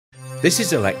This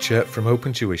is a lecture from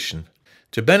Open Tuition.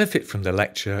 To benefit from the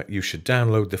lecture, you should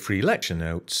download the free lecture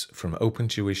notes from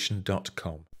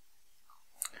opentuition.com.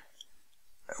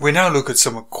 We now look at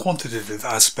some quantitative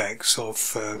aspects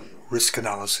of risk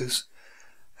analysis.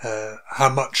 How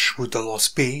much would the loss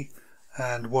be,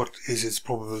 and what is its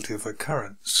probability of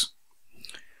occurrence?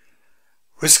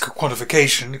 Risk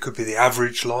quantification, it could be the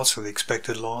average loss or the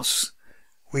expected loss.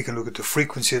 We can look at the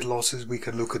frequency of losses. We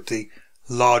can look at the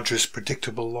largest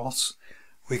predictable loss.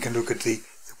 We can look at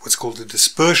what's called the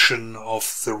dispersion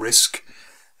of the risk.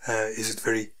 Is it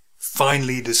very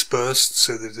finely dispersed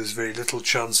so that there's very little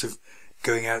chance of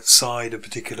going outside a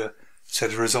particular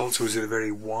set of results, or is it a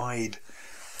very wide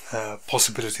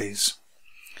possibilities?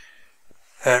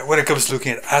 When it comes to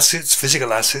looking at assets,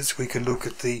 physical assets, we can look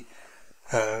at the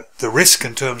risk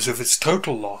in terms of its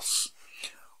total loss,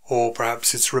 or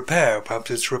perhaps its repair,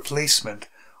 perhaps its replacement,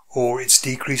 or its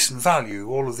decrease in value.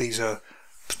 All of these are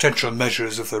potential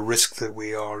measures of the risk that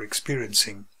we are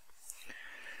experiencing.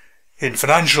 In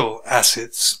financial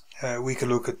assets, we can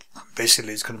look at,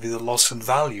 basically it's going to be the loss in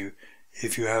value.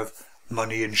 If you have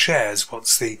money in shares,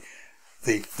 what's the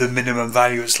minimum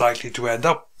value it's likely to end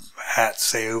up at,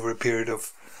 say, over a period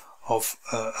of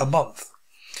a month.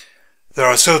 There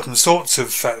are certain sorts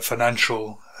of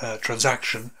financial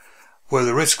transaction where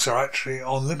the risks are actually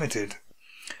unlimited.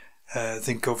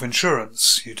 Think of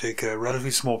insurance. You take a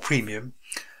relatively small premium,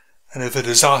 and if a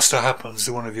disaster happens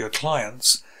to one of your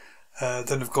clients,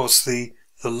 then of course the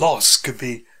loss could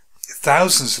be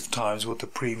thousands of times what the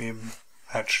premium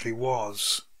actually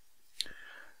was.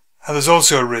 And there's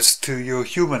also a risk to your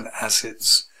human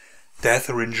assets. Death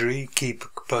or injury, key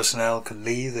personnel can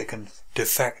leave, they can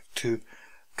defect to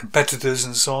competitors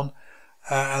and so on,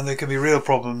 and there can be real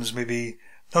problems, maybe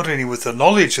not only with the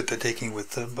knowledge that they're taking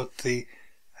with them, but the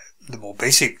more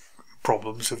basic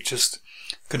problems of just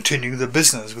continuing the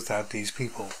business without these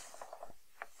people.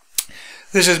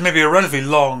 This is maybe a relatively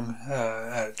long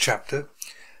chapter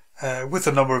with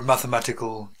a number of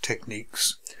mathematical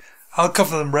techniques. I'll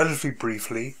cover them relatively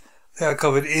briefly. They are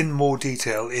covered in more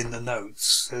detail in the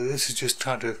notes. So this is just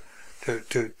trying to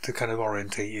kind of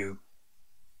orientate you.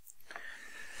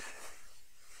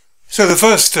 So the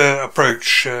first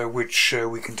approach which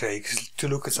we can take is to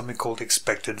look at something called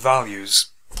expected values.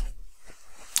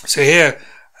 So here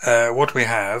what we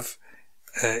have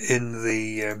in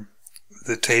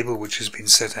the table which has been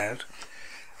set out,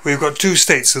 we've got two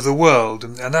states of the world,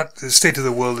 and that the state of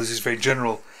the world is this very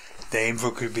general name for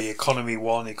it could be economy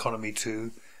 1, economy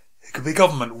 2, it could be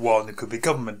government 1, it could be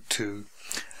government 2,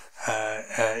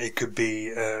 it could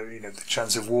be the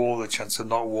chance of war, the chance of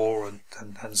not war,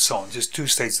 and so on. Just two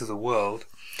states of the world,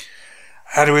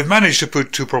 and we've managed to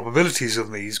put two probabilities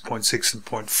of these, 0.6 and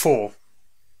 0.4.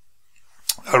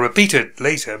 I'll repeat it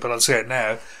later, but I'll say it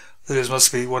now, that this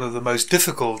must be one of the most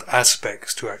difficult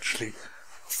aspects to actually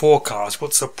forecast.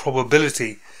 What's the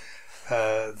probability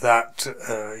that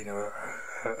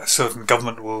a certain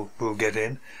government will get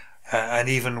in, and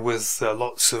even with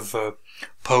lots of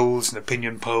polls and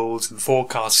opinion polls and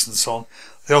forecasts and so on,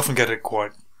 they often get it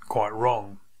quite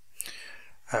wrong.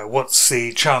 What's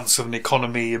the chance of an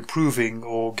economy improving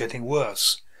or getting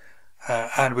worse?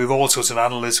 And we've all sorts of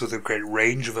analysts with a great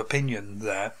range of opinion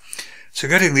there. So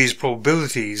getting these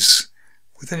probabilities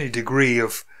with any degree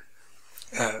of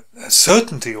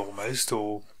certainty almost,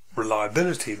 or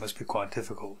reliability, must be quite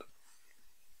difficult.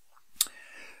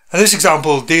 And this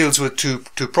example deals with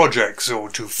two projects, or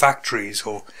two factories,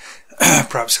 or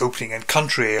perhaps opening in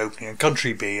country A, opening in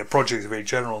country B. A project is a very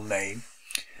general name.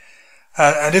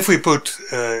 And if we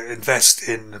invest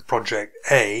in project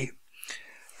A,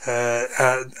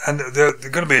 and they're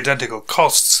going to be identical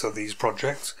costs of these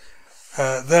projects,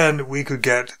 then we could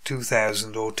get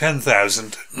 2,000 or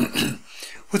 10,000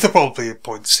 with a probability of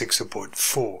 0.6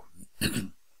 or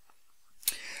 0.4.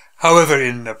 However,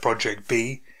 in project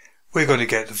B, we're going to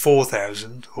get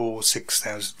 4,000 or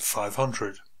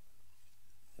 6,500.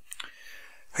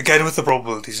 Again, with the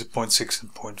probabilities of 0.6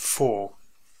 and 0.4.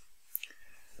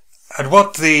 And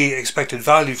what the expected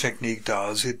value technique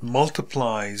does, it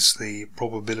multiplies the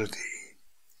probability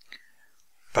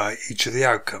by each of the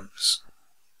outcomes.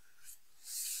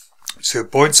 So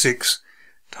 0.6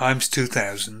 times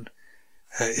 2,000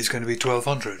 is going to be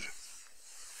 1,200.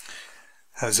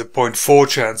 There's a 0.4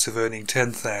 chance of earning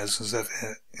 10,000, so that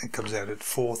it comes out at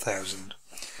 4,000.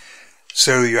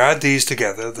 So you add these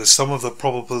together, the sum of the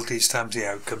probabilities times the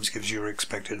outcomes gives you your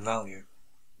expected value.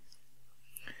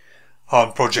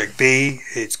 On project B,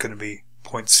 it's going to be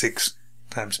 0.6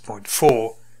 times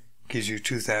 0.4 gives you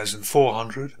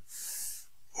 2,400,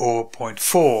 or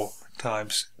 0.4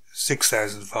 times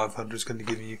 6,500 is going to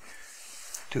give you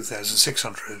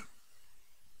 2,600.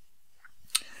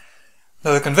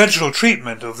 Now the conventional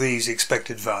treatment of these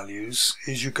expected values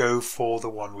is you go for the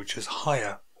one which is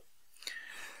higher.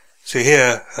 So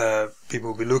here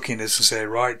people will be looking at this and say,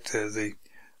 right, the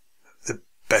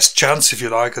best chance, if you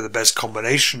like, or the best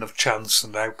combination of chance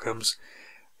and outcomes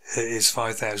is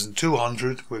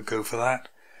 5,200. We'll go for that.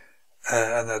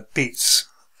 And that beats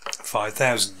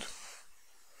 5,000.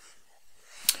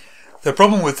 The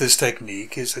problem with this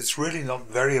technique is it's really not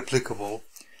very applicable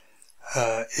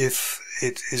if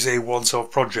it is a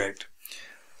once-off project.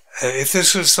 If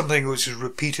this was something which is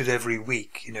repeated every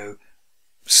week, you know,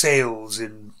 sales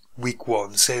in week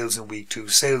 1, sales in week 2,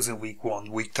 sales in week 1,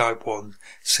 week type 1,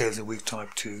 sales in week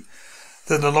type 2,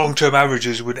 then the long-term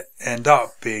averages would end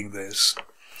up being this.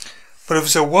 But if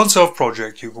it's a once-off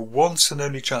project, you have a once and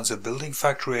only chance of building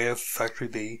factory A, factory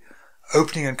B,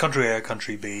 opening in country A,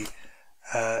 country B,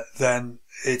 then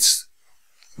it's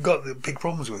got big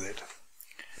problems with it.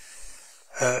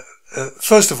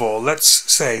 First of all, let's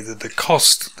say that the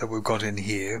cost that we've got in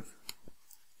here,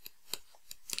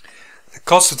 the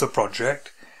cost of the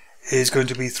project is going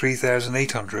to be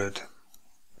 3,800.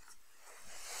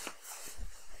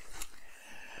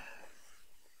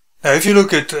 Now, if you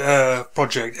look at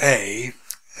project A,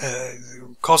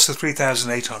 cost of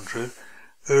 3,800,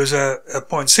 there is a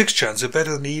 0.6 chance, a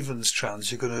better than evens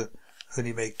chance, you're going to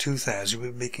only make 2,000.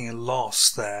 We're making a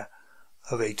loss there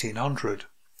of 1,800,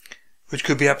 which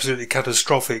could be absolutely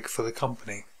catastrophic for the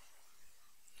company.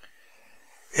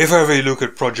 If however you look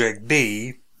at project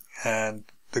B, and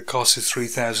the cost is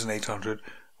 3,800,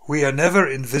 we are never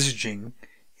envisaging,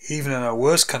 even in our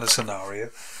worst kind of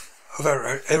scenario, of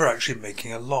ever actually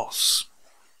making a loss.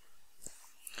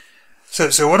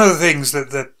 So one of the things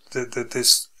that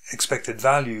this expected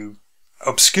value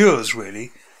obscures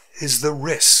really is the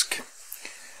risk.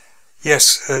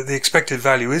 Yes, the expected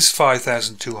value is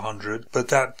 5,200, but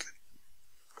that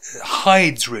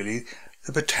hides really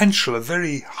the potential, a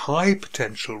very high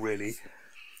potential really,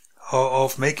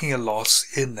 of making a loss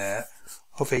in there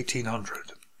of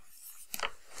 1,800.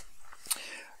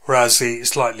 Whereas the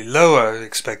slightly lower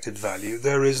expected value,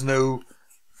 there is no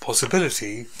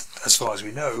possibility, as far as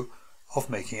we know, of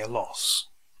making a loss.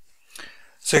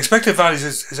 So expected values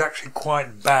is actually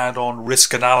quite bad on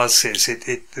risk analysis.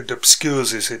 It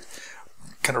obscures this, it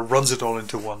kind of runs it all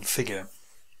into one figure.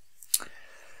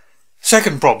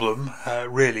 Second problem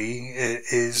really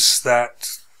is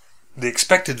that the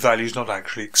expected value is not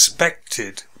actually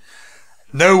expected.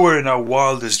 Nowhere in our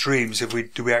wildest dreams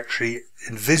do we actually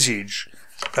envisage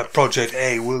that project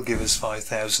A will give us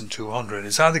 5,200.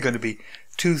 It's either going to be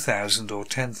 2,000 or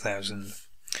 10,000.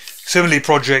 Similarly,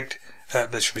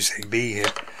 let's be saying B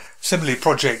here. Similarly,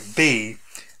 project B,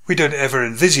 we don't ever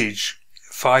envisage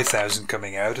 5,000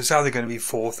 coming out. It's either going to be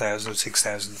 4,000 or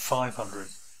 6,500.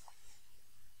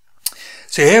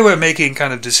 So here we're making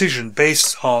kind of decision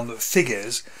based on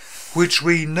figures which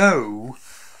we know,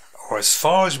 or as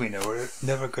far as we know, are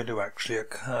never going to actually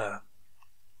occur.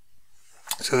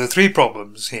 So the three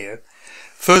problems here.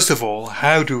 First of all,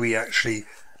 how do we actually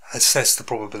assess the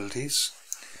probabilities?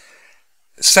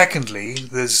 Secondly,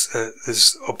 there's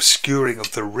this obscuring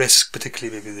of the risk,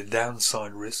 particularly maybe the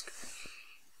downside risk.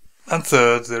 And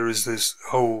third, there is this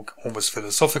whole almost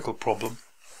philosophical problem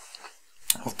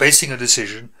of basing a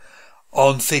decision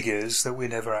on figures that we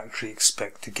never actually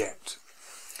expect to get.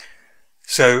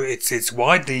 So it's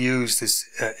widely used, this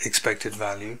expected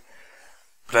value.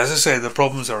 But as I say, the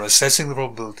problems are assessing the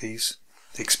probabilities.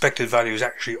 The expected value is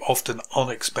actually often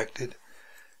unexpected,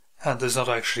 and does not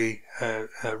actually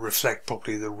reflect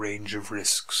properly the range of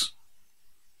risks,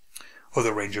 or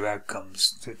the range of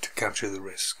outcomes to capture the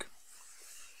risk.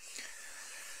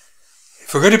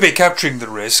 If we're going to be capturing the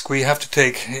risk, we have to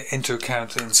take into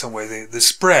account in some way the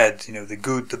spread, you know, the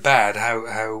good, the bad,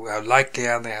 how likely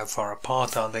are they, how far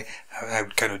apart are they, how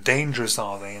kind of dangerous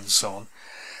are they, and so on.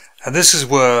 And this is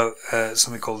where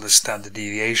something called the standard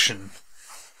deviation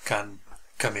can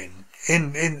come in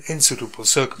suitable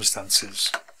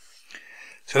circumstances.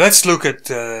 So let's look at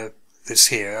this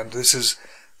here, and this is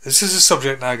a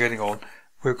subject now getting on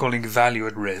we're calling value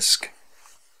at risk.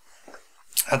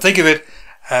 And think of it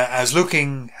as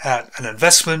looking at an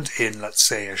investment in, let's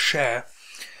say, a share,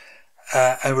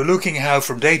 and we're looking how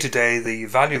from day to day the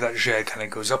value of that share kind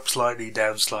of goes up slightly,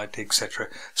 down slightly, etc.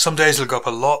 Some days it'll go up a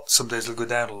lot, some days it'll go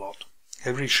down a lot.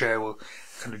 Every share will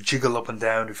kind of jiggle up and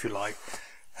down, if you like,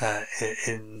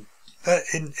 in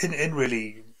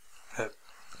really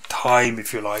time,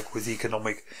 if you like, with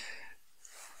economic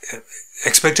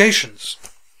expectations.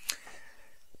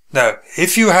 Now,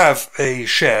 if you have a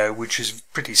share which is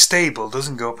pretty stable,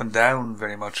 doesn't go up and down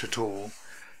very much at all,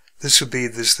 this would be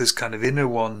this kind of inner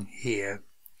one here,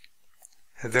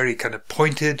 very kind of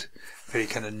pointed, very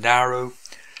kind of narrow.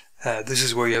 This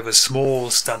is where you have a small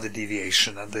standard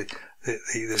deviation, and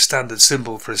the standard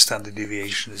symbol for a standard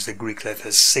deviation is the Greek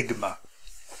letter sigma.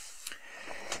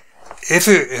 If,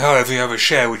 however, you have a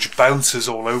share which bounces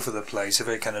all over the place, a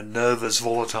very kind of nervous,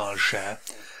 volatile share,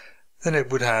 then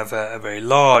it would have a very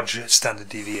large standard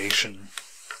deviation.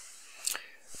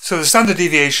 So the standard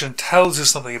deviation tells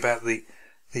us something about the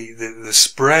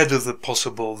spread of the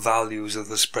possible values of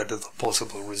the spread of the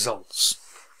possible results.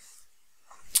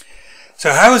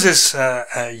 So how is this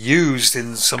used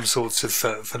in some sorts of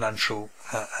financial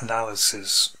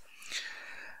analysis?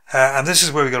 And this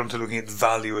is where we got onto looking at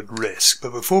value at risk.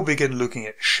 But before we begin looking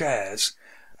at shares,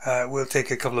 we'll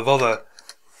take a couple of other,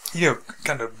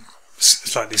 kind of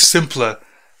slightly simpler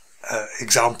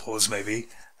examples maybe,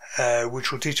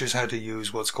 which will teach us how to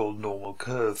use what's called normal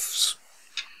curves.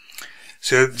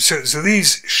 So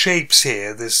these shapes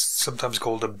here, this sometimes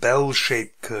called a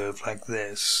bell-shaped curve like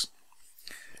this.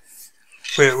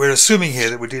 We're assuming here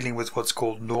that we're dealing with what's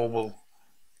called normal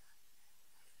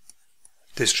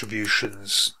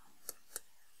distributions.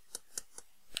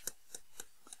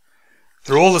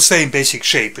 They're all the same basic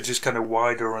shape, but just kind of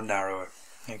wider or narrower.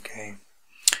 Okay.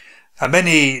 And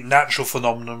many natural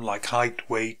phenomena like height,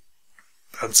 weight,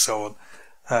 and so on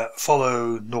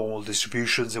follow normal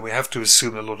distributions, and we have to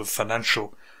assume a lot of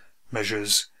financial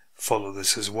measures follow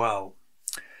this as well.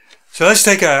 So let's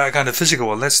take a kind of physical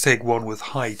one. Let's take one with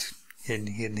height in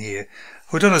here.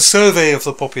 We've done a survey of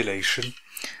the population,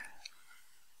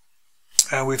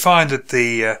 and we find that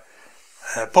the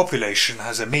population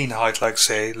has a mean height, let's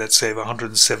say of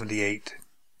 178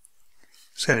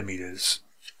 centimeters.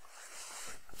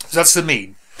 So that's the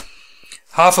mean.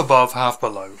 Half above, half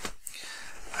below.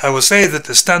 I will say that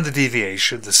the standard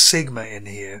deviation, the sigma in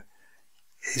here,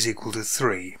 is equal to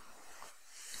 3.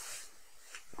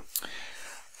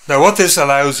 Now what this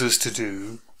allows us to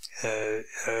do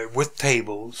with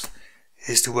tables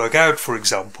is to work out, for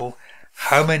example,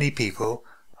 how many people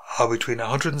are between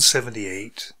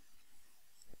 178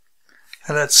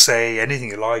 and let's say anything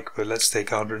you like, but let's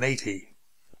take 180.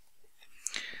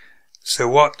 So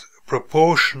what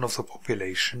proportion of the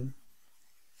population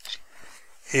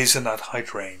is in that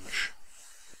height range?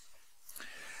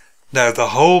 Now the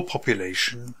whole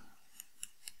population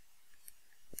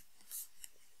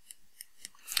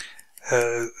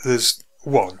there's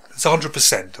 1. It's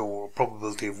 100% or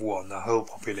probability of 1, the whole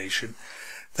population.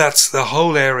 That's the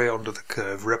whole area under the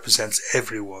curve, represents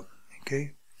everyone.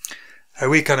 Okay? And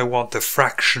we kind of want the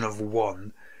fraction of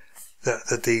 1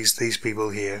 that these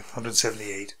people here,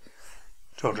 178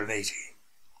 to 180.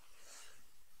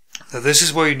 Now this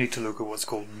is where you need to look at what's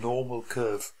called normal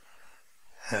curve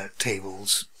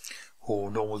tables or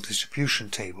normal distribution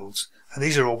tables, and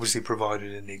these are obviously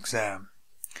provided in the exam.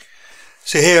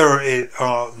 So here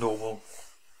are normal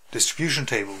distribution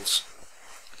tables,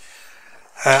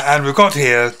 and we've got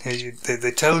here,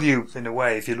 they tell you in a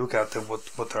way, if you look at them,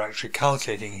 what they're actually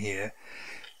calculating here.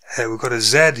 We've got a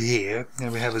Z here,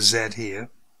 and we have a Z here,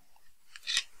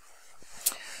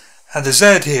 and the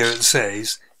Z here, it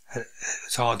says,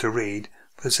 it's hard to read,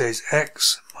 but it says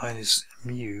x minus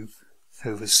mu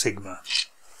over sigma.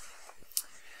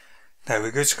 Now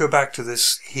we're going to go back to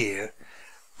this here.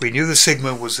 We knew the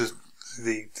sigma was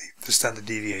the standard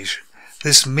deviation.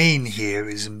 This mean here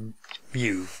is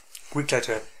mu, Greek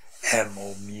letter m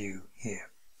or mu here.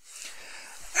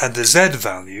 And the Z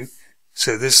value,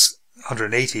 so this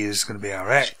 180 is going to be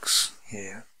our x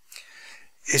here.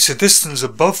 It's a distance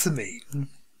above the mean,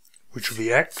 which will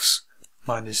be x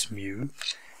minus mu.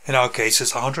 In our case,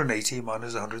 it's 180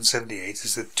 minus 178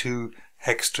 is the 2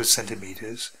 extra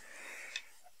centimeters,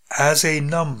 as a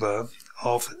number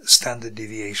of standard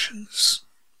deviations.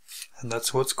 And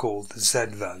that's what's called the Z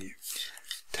value.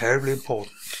 Terribly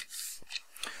important.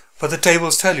 But the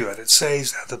tables tell you that. It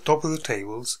says at the top of the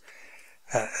tables,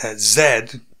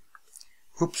 Z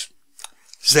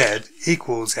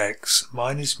equals x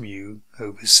minus mu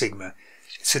over sigma.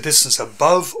 It's a distance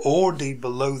above or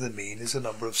below the mean is a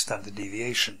number of standard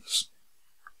deviations.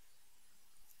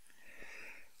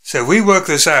 So we work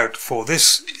this out for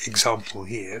this example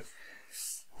here.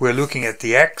 We're looking at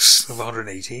the x of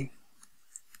 180,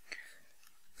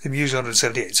 the mu is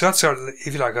 178. So that's our,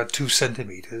 if you like, our 2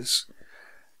 centimeters.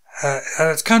 And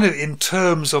it's kind of in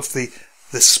terms of the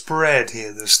spread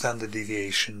here, the standard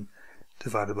deviation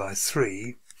divided by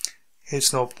 3, it's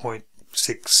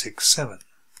 0.667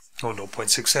 or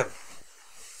 0.67.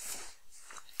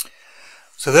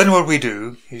 So then what we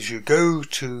do is you go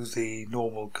to the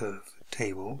normal curve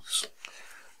tables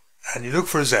and you look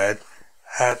for a Z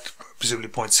at presumably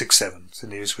 0.67, it's the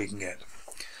nearest we can get.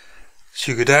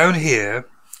 So you go down here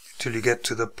till you get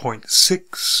to the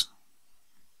 0.6.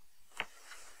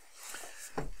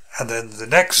 And then the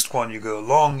next one you go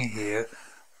along here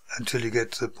until you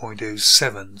get to the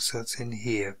 0.07, so that's in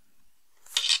here.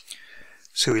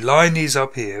 So we line these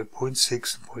up here,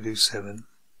 0.6 and 0.07,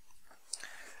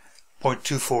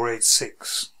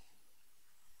 0.2486.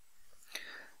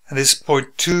 And this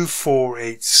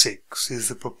 0.2486 is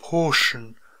the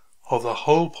proportion of the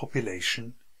whole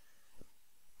population,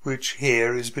 which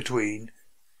here is between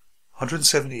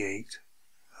 178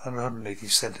 and 180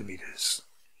 centimeters.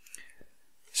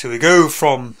 So we go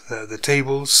from the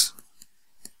tables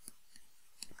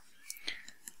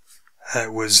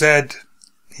where Z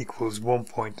equals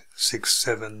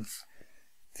 1.67,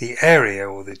 the area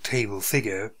or the table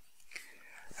figure,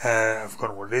 I've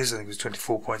forgotten what it is, I think it was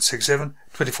 24.67,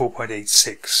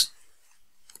 24.86.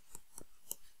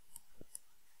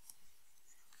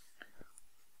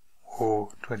 Or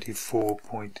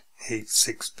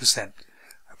 24.86%,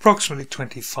 approximately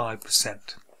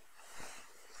 25%.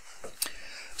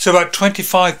 So about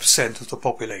 25% of the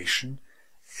population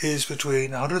is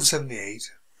between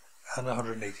 178 and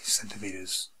 180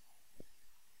 centimeters.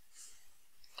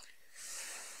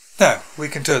 Now, we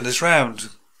can turn this round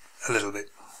a little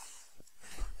bit.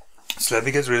 So let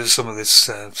me get rid of some of this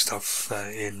stuff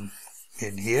in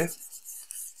here.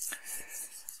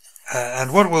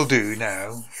 And what we'll do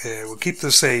now, we'll keep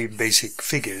the same basic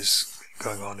figures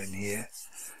going on in here.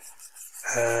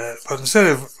 But instead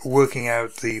of working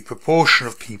out the proportion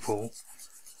of people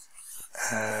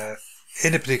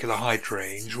in a particular height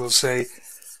range, we'll say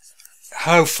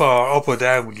how far up or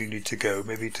down would you need to go,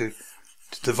 maybe to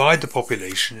divide the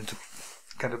population into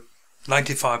kind of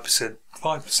 95%,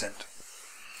 5%.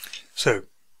 So,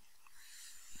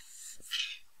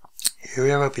 here we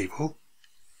have our people,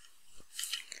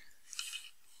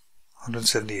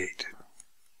 178.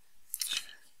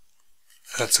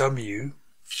 That's our mu.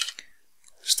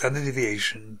 Standard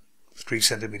deviation 3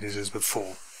 centimeters as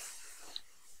before.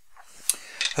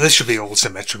 And this should be all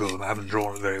symmetrical, and I haven't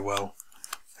drawn it very well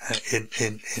in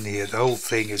here. The whole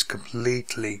thing is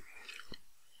completely,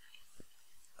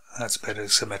 that's better,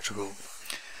 symmetrical.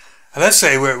 And let's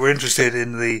say we're interested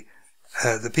in the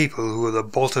people who are the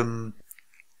bottom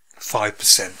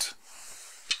 5%.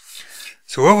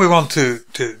 So what we want to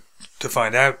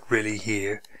find out really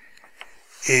here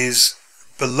is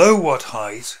below what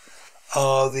height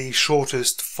are the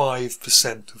shortest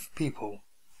 5% of people.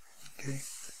 Okay.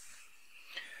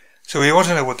 So we want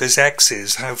to know what this x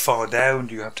is, how far down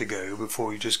do you have to go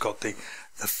before you just got the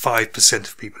 5%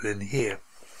 of people in here.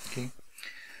 Okay.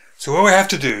 So what we have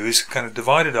to do is kind of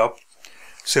divide it up.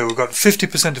 So we've got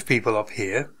 50% of people up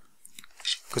here,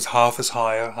 because half is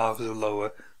higher, half is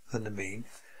lower than the mean.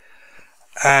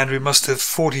 And we must have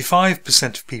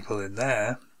 45% of people in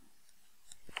there.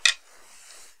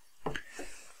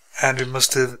 And we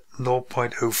must have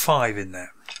 0.05 in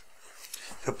there.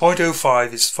 So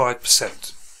 0.05 is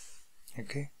 5%.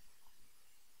 Okay.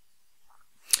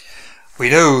 We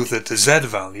know that the Z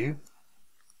value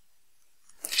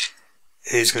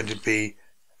is going to be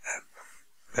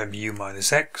mu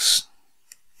minus x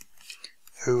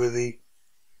over the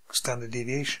standard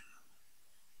deviation.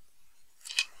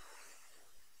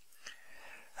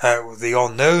 The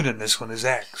unknown in this one is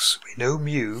x. We know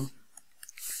mu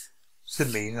is the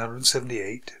mean,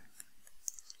 178.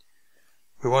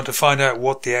 We want to find out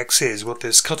what the x is, what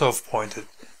this cutoff point that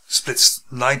splits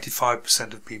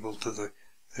 95% of people to the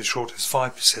shortest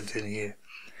 5% in here.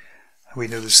 And we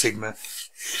know the sigma is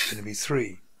going to be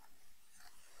 3.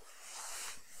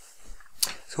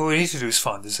 So what we need to do is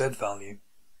find the Z value.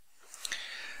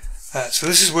 So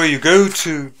this is where you go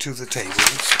to the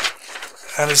tables,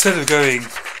 and instead of going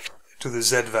to the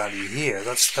Z value here,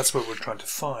 that's what we're trying to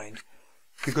find,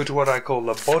 you go to what I call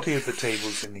the body of the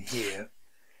tables in here,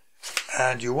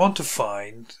 and you want to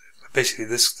find basically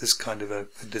this kind of a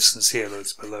distance here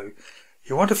that's below.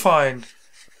 You want to find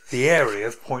the area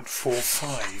of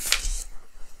 0.45.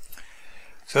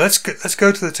 So let's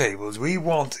go to the tables. We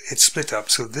want it split up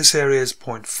so this area is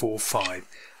 0.45.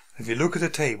 If you look at the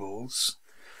tables,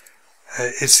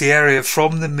 it's the area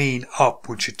from the mean up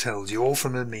which it tells you, or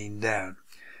from the mean down.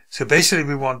 So basically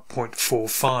we want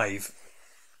 0.45.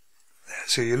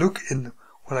 So you look in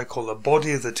what I call the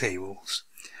body of the tables,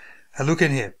 and look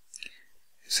in here.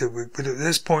 So we put it,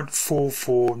 there's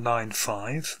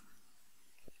 0.4495.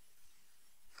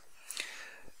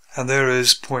 And there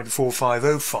is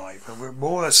 0.4505, and we're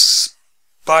more or less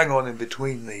bang on in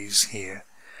between these here.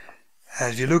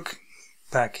 And if you look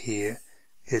back here,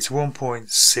 it's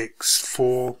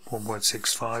 1.64,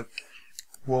 1.65,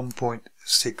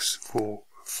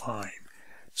 1.645.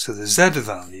 So the Z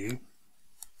value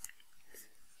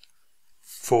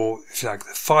for, if you like,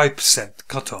 the 5%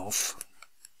 cutoff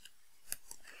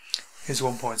is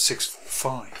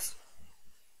 1.645.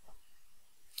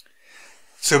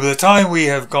 So by the time we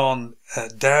have gone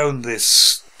down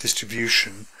this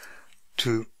distribution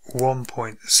to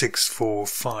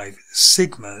 1.645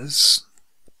 sigmas,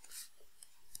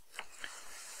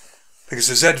 because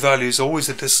the z value is always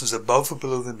the distance above or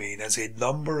below the mean as a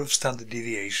number of standard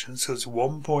deviations, so it's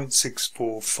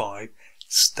 1.645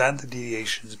 standard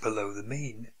deviations below the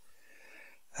mean,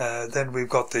 then we've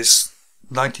got this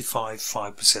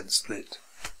 95-5% split.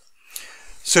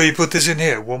 So you put this in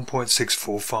here,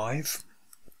 1.645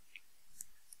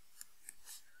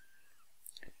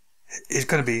 is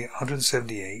going to be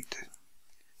 178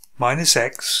 minus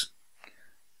x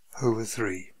over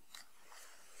 3.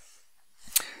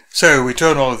 So we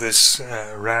turn all of this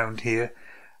around here,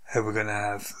 and we're going to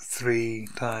have 3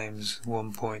 times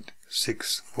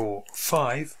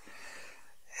 1.645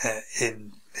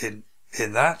 in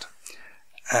that.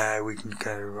 We can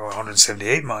go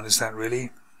 178 minus that,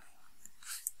 really.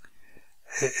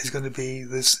 It is going to be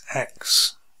this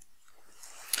x.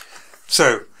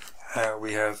 So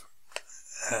we have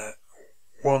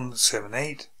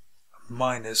 178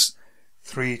 minus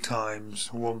 3 times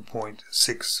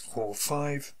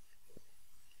 1.645.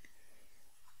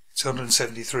 It's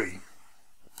 173.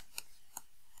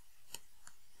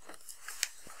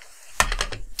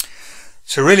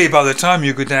 So really, by the time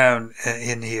you go down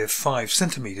in here 5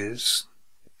 centimeters,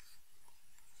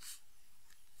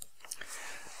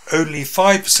 only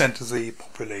 5% of the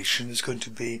population is going to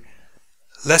be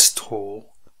less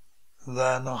tall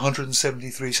than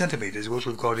 173 centimeters. What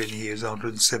we've got in here is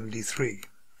 173.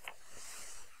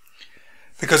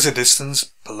 Because the distance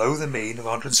below the mean of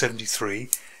 173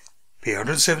 be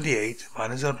 178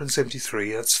 minus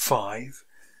 173, that's 5,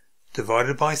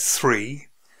 divided by 3.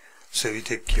 So you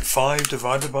take your 5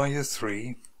 divided by your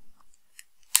 3,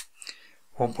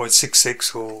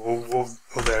 1.66 or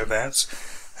thereabouts.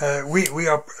 We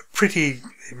are pretty,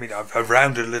 I mean, I've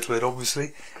rounded a little bit,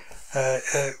 obviously.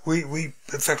 We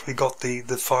effectively got the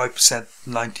 5%,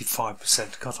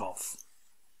 95% cutoff.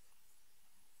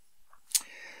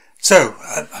 So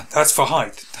that's for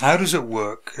height. How does it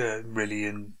work really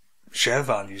in share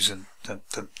values and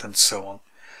so on?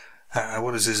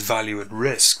 What is this value at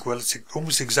risk? Well, it's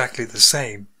almost exactly the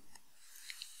same.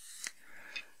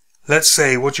 Let's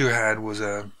say what you had was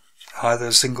either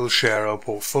a single share or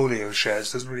portfolio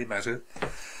shares, doesn't really matter.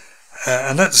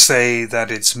 And let's say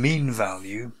that its mean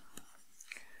value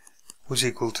was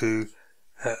equal to,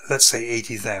 let's say,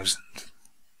 80,000.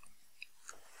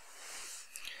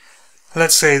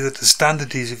 Let's say that the standard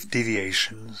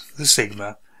deviation, the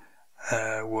sigma,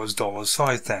 was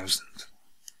 $5,000.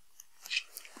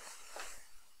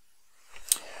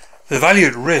 The value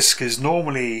at risk is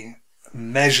normally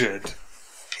measured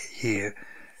here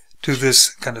to this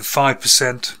kind of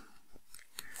 5%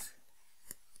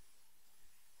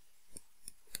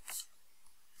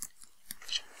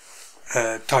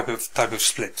 type of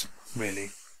split,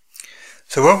 really.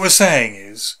 So what we're saying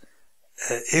is,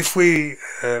 if we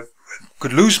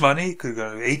could lose money, could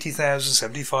go 80,000,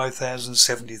 75,000,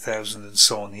 70,000, and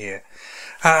so on here,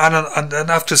 and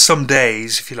after some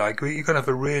days, if you like, you're going to have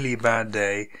a really bad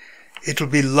day. It'll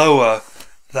be lower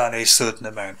than a certain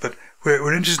amount, but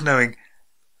we're interested in knowing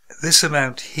this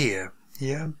amount here.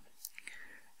 Yeah,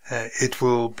 it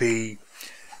will be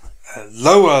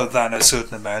lower than a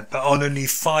certain amount, but on only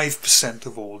 5%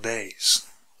 of all days.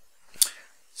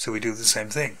 So we do the same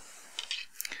thing.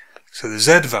 So the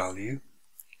z value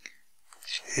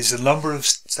is the number of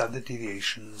standard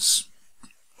deviations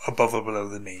above or below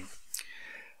the mean.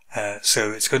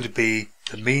 So it's going to be,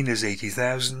 the mean is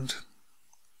 80,000,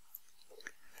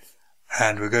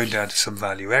 and we're going down to some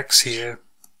value x here,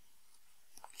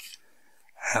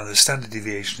 and the standard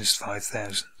deviation is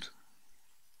 5,000.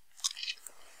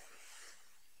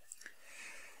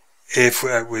 If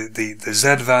with the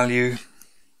z value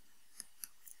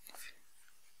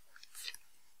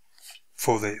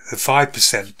for the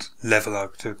 5% level, I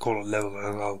to call it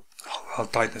level, I'll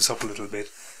tighten this up a little bit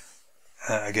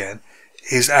again,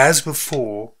 is as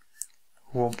before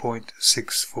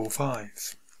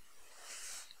 1.645.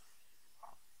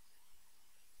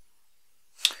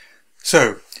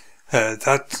 So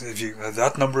that, if you have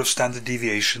that number of standard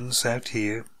deviations out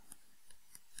here,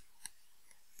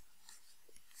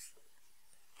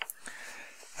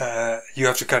 you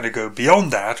have to kind of go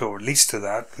beyond that, or at least to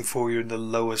that, before you're in the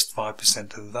lowest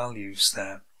 5% of values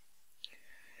there.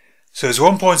 So it's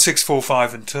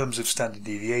 1.645 in terms of standard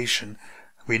deviation.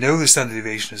 We know the standard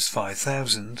deviation is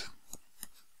 5,000.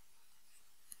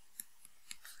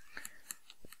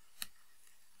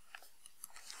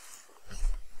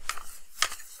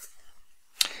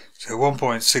 So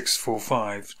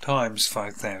 1.645 times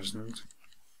 5,000,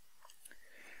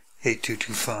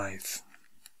 8225.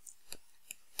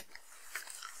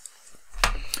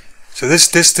 So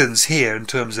this distance here in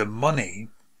terms of money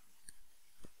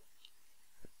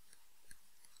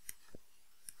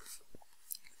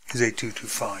is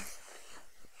 8225.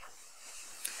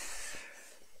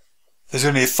 There's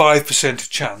only a 5%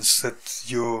 chance that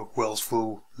your wealth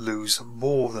will lose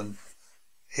more than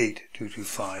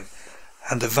 8225,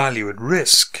 and the value at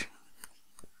risk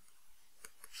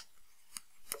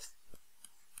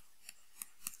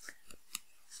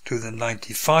to the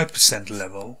 95%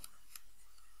 level,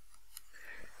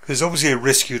 there's obviously a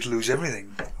risk you'd lose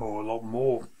everything or a lot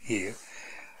more here,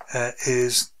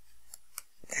 is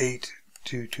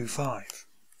 8225.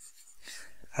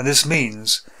 And this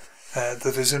means that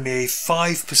there's only a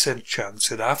 5% chance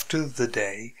that after the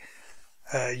day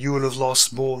you will have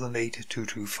lost more than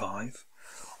 8225,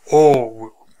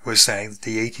 or we're saying that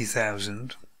the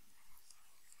 80,000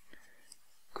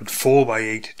 could fall by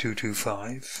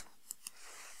 8225.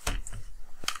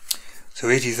 So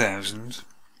 80,000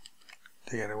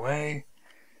 to get away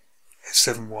is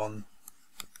 71.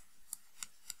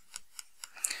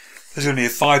 There's only a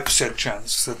 5%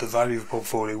 chance that the value of the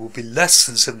portfolio will be less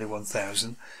than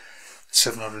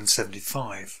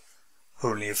 71,775.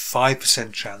 Only a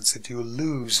 5% chance that you will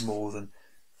lose more than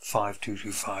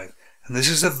 5225. And this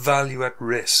is a value at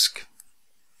risk.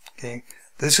 Okay,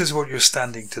 this is what you're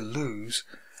standing to lose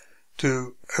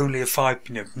to only a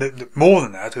more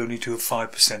than that, only to a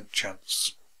 5%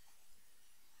 chance.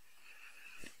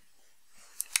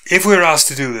 If we're asked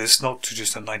to do this, not to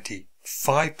just a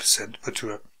 95%, but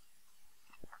to a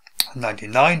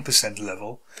 99%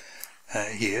 level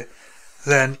here,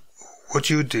 then what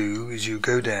you do is you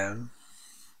go down,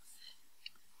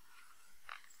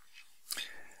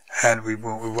 and we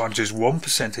want just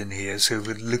 1% in here, so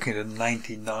we're looking at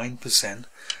 99%,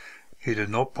 either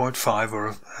 0.5 or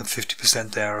a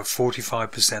 50% there, or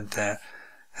 45% there,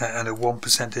 and a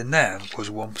 1% in there. Of course,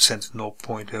 1%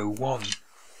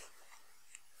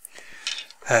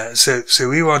 0.01. So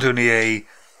we want only a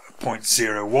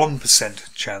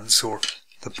 0.01% chance, or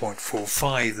the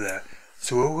 0.45 there.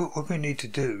 So what we need to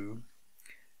do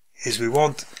is we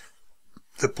want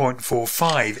the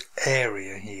 0.45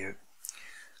 area here.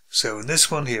 So in this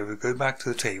one here, we go back to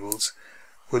the tables,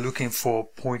 we're looking for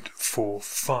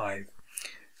 0.45.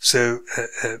 So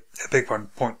a big one,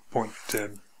 what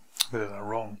did I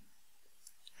wrong?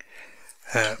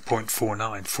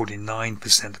 0.49,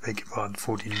 49%, I beg your pardon,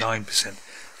 49%.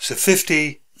 So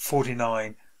 50,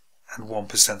 49 and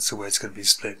 1%, so where it's going to be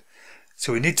split.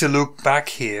 So we need to look back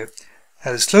here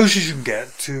at as close as you can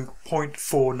get to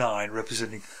 0.49,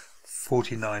 representing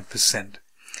 49%.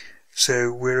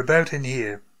 So we're about in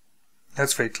here.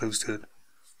 That's very close to it.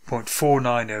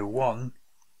 0.4901.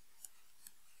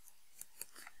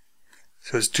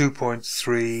 So it's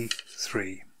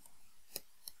 2.33.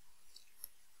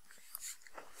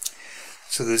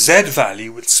 So the Z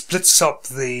value, which splits up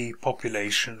the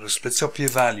population, or splits up your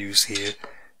values here,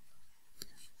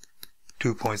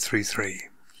 2.33.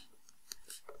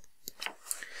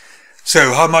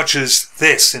 So how much is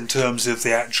this in terms of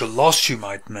the actual loss you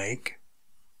might make?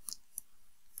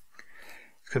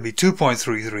 It's going to be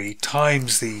 2.33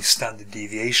 times the standard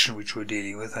deviation which we're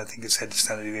dealing with. I think it said the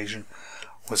standard deviation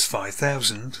was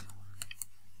 5,000.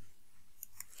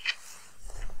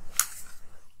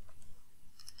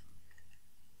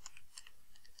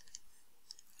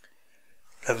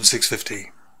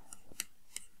 $11,650.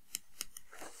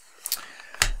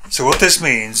 So what this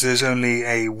means, there's only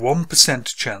a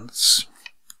 1% chance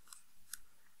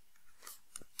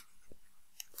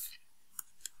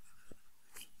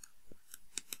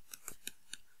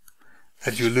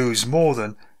that you lose more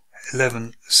than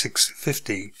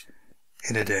 11,650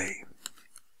 in a day.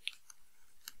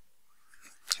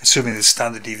 Assuming the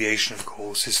standard deviation, of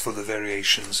course, is for the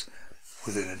variations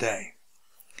within a day.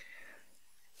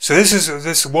 So this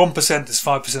 1%, this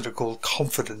 5% are called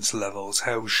confidence levels,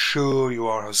 how sure you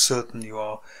are, how certain you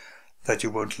are that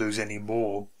you won't lose any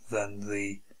more than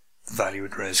the value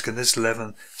at risk. And this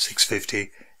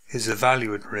 11,650 is the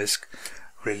value at risk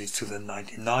really to the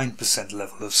 99%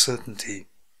 level of certainty.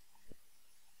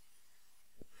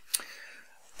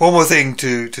 One more thing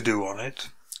to do on it,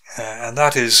 and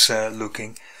that is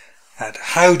looking at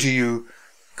how do you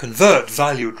convert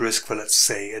value at risk for, let's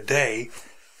say, a day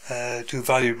to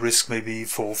value at risk maybe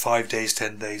for 5 days,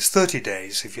 10 days, 30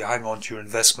 days. If you hang on to your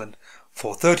investment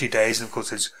for 30 days, and of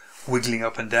course it's wiggling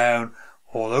up and down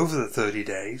all over the 30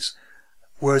 days,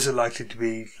 where is it likely to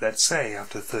be, let's say,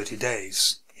 after 30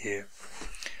 days here?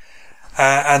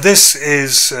 And this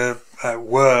is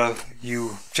where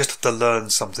you just have to learn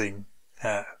something,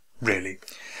 really.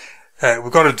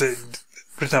 We've got it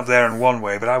written up there in one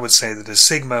way, but I would say that the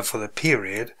sigma for the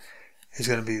period is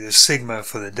going to be the sigma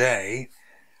for the day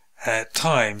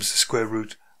times the square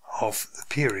root of the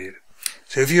period.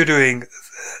 So if you're doing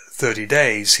 30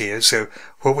 days here, so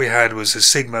what we had was a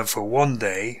sigma for one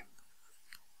day,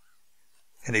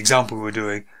 an example we were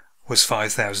doing was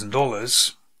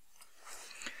 $5,000,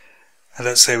 and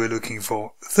let's say we're looking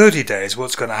for 30 days,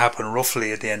 what's going to happen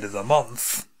roughly at the end of the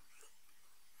month,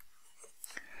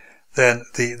 then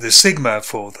the sigma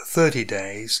for the 30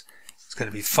 days is going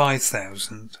to be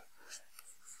 5,000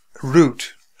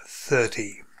 root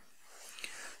 30.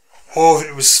 Or if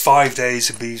it was 5 days,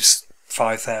 it'd be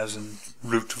 5,000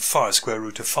 root of 5, square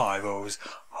root of 5. Or it was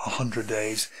 100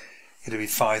 days, it'd be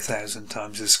 5,000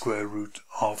 times the square root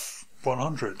of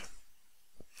 100.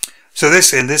 So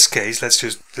this, in this case, let's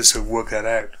work that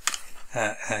out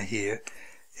here.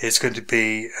 It's going to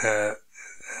be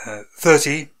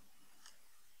 30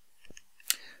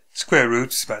 square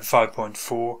root is about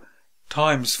 5.4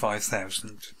 times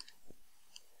 5,000.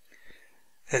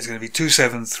 It's going to be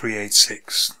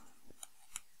 27386.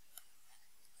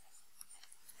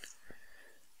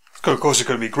 Of course, it's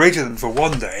going to be greater than for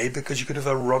one day because you could have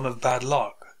a run of bad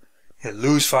luck. You know,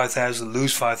 lose 5,000,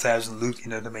 lose 5,000, lose, you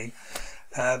know what I mean?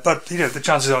 But you know, the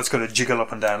chances are it's going to jiggle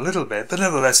up and down a little bit. But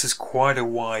nevertheless, there's quite a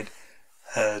wide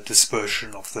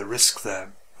dispersion of the risk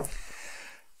there.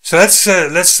 So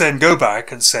let's then go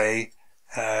back and say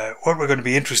what we're going to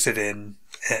be interested in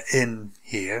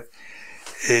here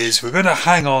is we're going to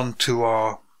hang on to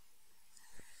our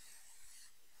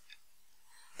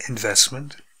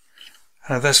investment.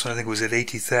 Our investment, I think, was at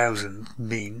 80,000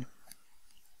 mean.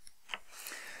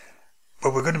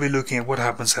 But we're going to be looking at what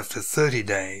happens after 30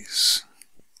 days.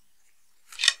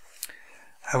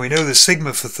 And we know the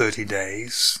sigma for 30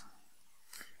 days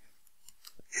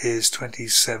is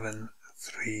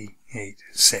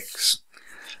 27,386.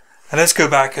 And let's go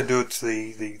back and do it to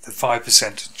the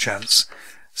 5% chance.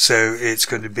 So it's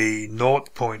going to be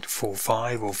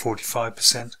 0.45 or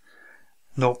 45%,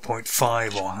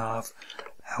 0.5 or half,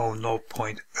 or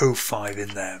 0.05 in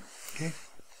there. Okay.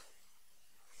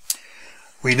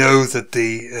 We know that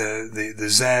the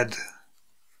Z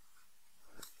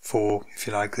for, if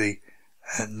you like, the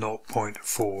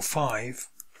 0.45.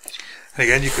 And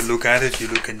again, you can look at it. You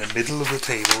look in the middle of the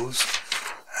tables.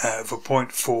 For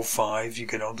 0.45, you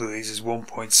get onto these as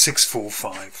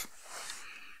 1.645.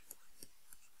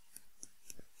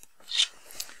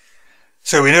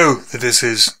 So we know that this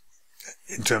is,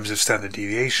 in terms of standard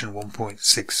deviation,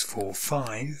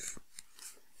 1.645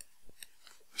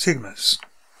 sigmas.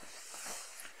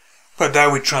 But now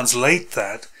we translate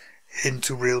that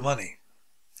into real money.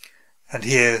 And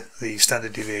here the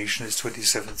standard deviation is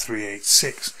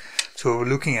 27,386. So what we're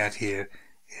looking at here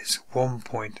is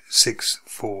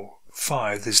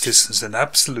 1.645, this distance in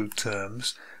absolute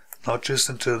terms, not just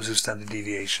in terms of standard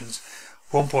deviations,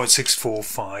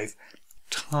 1.645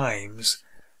 times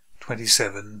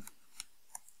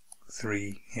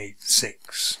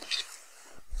 27,386.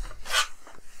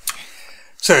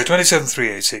 So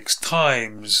 27,386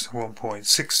 times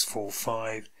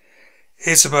 1.645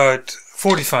 is about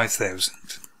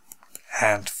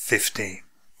 45,050.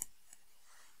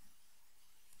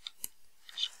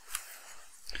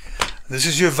 This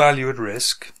is your value at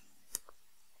risk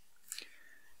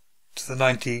to the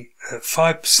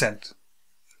 95%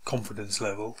 confidence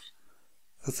level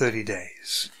for 30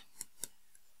 days.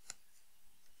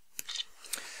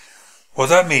 What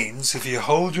that means, if you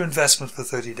hold your investment for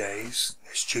 30 days,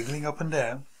 it's jiggling up and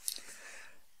down,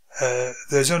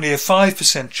 there's only a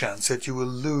 5% chance that you will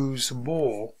lose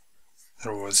more,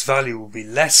 or its value will be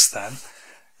less than,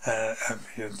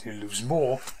 you lose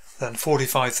more than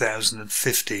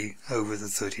 45,050 over the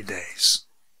 30 days.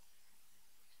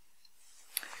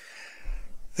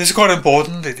 This is quite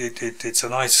important. It's a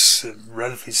nice,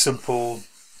 relatively simple,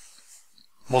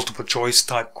 multiple choice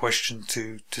type question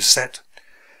to set.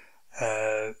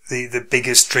 The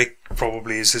biggest trick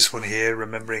probably is this one here,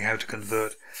 remembering how to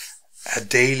convert a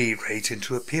daily rate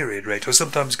into a period rate, or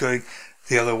sometimes going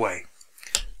the other way.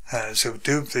 So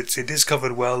it is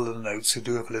covered well in the notes, so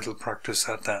do have a little practice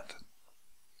at that.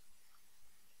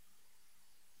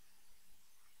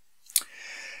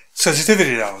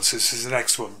 Sensitivity analysis is the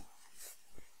next one.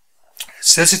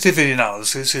 Sensitivity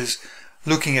analysis is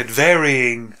looking at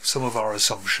varying some of our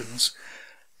assumptions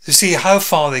to see how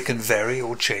far they can vary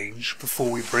or change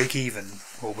before we break even,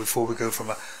 or before we go from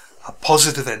a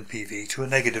positive NPV to a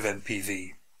negative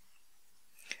NPV.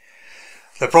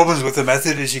 The problems with the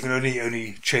method is you can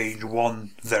only change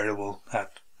one variable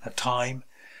at a time.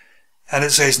 And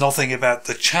it says nothing about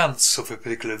the chance of a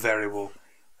particular variable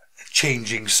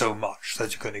changing so much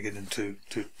that you're going to get into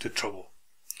trouble.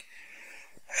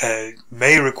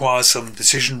 May require some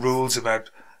decision rules about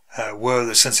where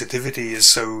the sensitivity is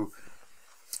so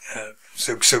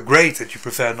great that you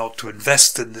prefer not to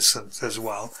invest in this as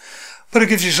well. But it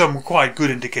gives you some quite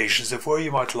good indications of where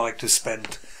you might like to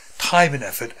spend time and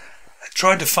effort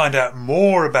trying to find out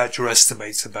more about your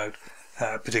estimates about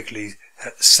a particularly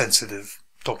sensitive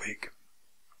topic.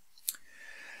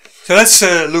 So let's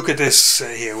look at this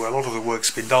here, where a lot of the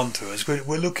work's been done to us.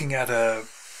 We're looking at a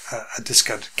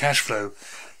discounted cash flow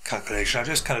calculation. I'll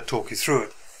just kind of talk you through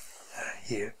it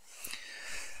here.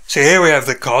 So here we have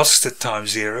the cost at time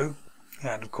 0,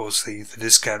 and of course the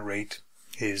discount rate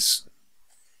is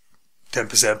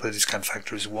 10%, but the discount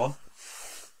factor is 1.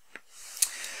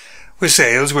 With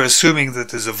sales, we're assuming that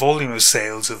there's a volume of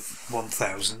sales of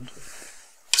 1,000,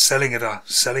 selling at a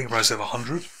selling price of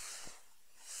 100.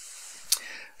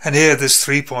 And here there's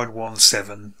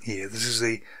 3.17 here. This is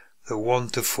the 1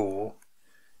 to 4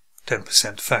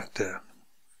 10% factor.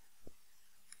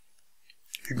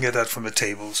 You can get that from the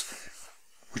tables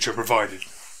which are provided.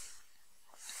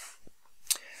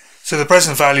 So the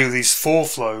present value of these 4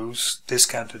 flows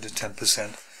discounted at 10%,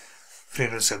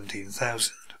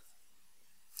 317,000.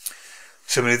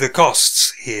 Similarly, the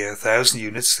costs here, 1,000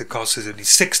 units, the cost is only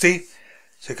 60,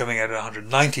 so coming out at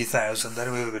 190,000.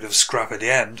 Then we have a bit of scrap at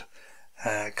the end,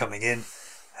 coming in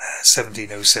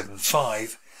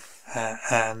 17,075,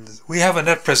 and we have a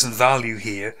net present value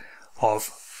here of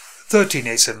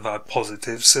 13,875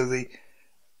 positive. So the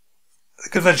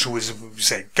conventional wisdom would be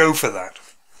saying go for that.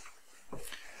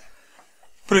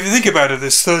 But if you think about it,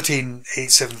 this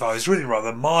 13,875 is really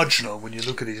rather marginal when you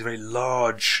look at these very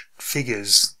large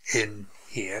figures in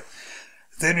here.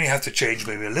 Then you have to change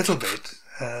maybe a little bit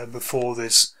before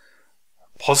this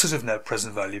positive net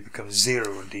present value becomes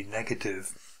 0, indeed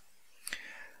negative.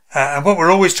 And what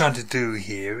we're always trying to do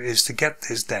here is to get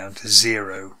this down to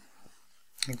 0.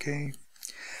 Okay,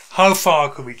 how far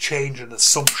can we change an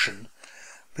assumption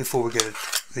before we get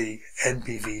the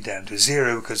NPV down to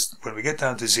 0? Because when we get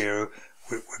down to 0,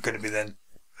 we're going to be then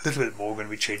a little bit more going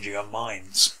to be changing our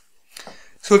minds.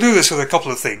 So we'll do this with a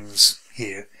couple of things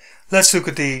here. Let's look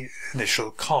at the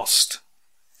initial cost.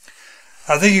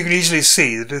 I think you can easily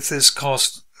see that if this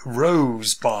cost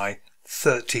rose by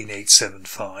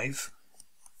 13,875,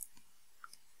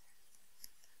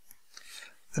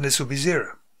 then this would be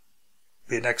 0.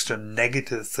 Be an extra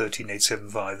negative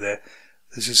 13,875 there.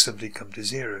 This has simply come to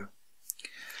 0.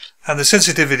 And the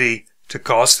sensitivity to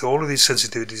cost, all of these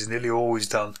sensitivities are nearly always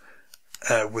done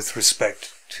with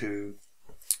respect to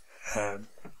a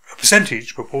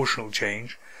percentage, proportional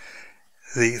change.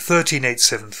 The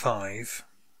 13,875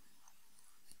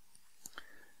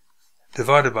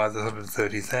 divided by the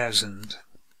 130,000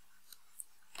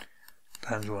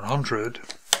 times 100,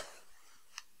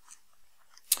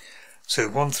 so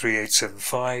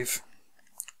 13875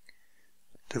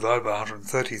 divided by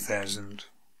 130,000,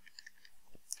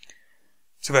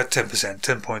 it's about 10%,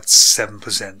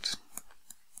 10.7%.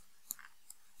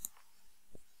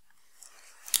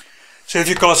 So if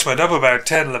your costs went up about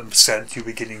 10-11%, you're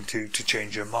beginning to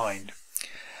change your mind.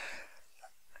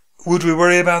 Would we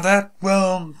worry about that?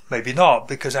 Well, maybe not,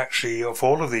 because actually of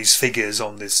all of these figures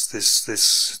on this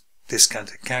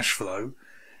discounted cash flow,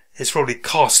 it's probably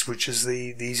cost which is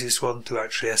the easiest one to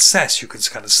actually assess. You can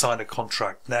kind of sign a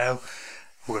contract now.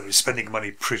 We're going to be spending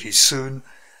money pretty soon.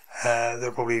 There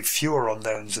are probably fewer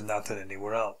unknowns in that than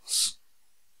anywhere else.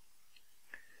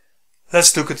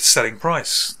 Let's look at the selling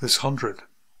price, this 100.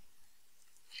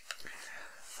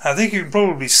 I think you can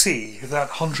probably see if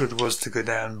that 100 was to go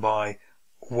down by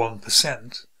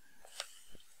 1%,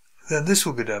 then this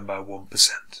will go down by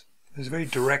 1%. There's a very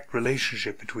direct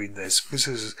relationship between this. This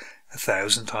is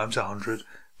 1,000 times 100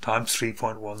 times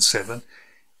 3.17.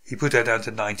 You put that down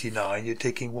to 99, you're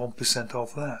taking 1%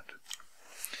 off that.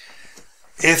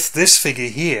 If this figure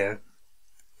here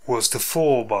was to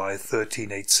fall by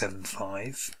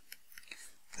 13,875,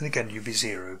 then again you'd be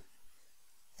 0.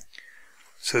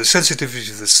 So the sensitivity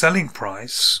to the selling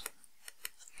price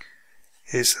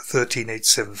is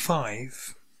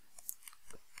 13,875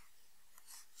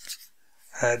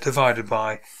 divided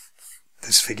by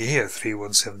this figure here,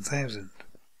 317,000.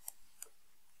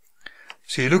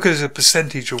 So you look at it as a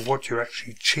percentage of what you're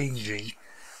actually changing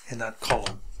in that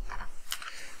column.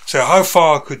 So how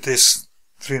far could this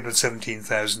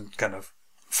 317,000 kind of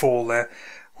fall there?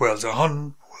 Well, it's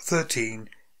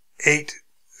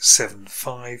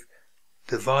 13,875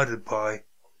 divided by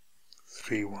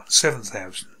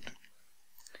 317,000.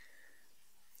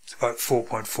 It's about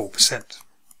 4.4%.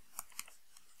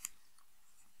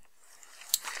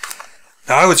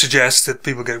 Now I would suggest that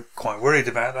people get quite worried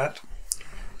about that.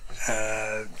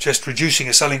 Just reducing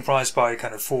a selling price by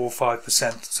kind of 4 or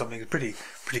 5%, something pretty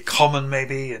common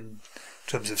maybe in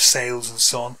terms of sales and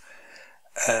so on.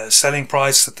 Selling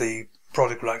price that the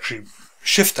product will actually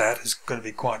shift at is going to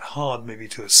be quite hard maybe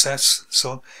to assess and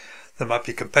so on. There might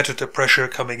be competitor pressure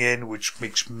coming in, which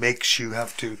makes you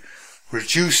have to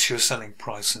reduce your selling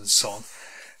price and so on.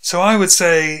 So I would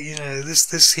say, you know,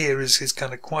 this here is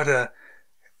kind of quite a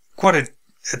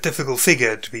difficult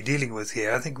figure to be dealing with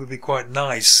here. I think it would be quite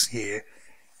nice here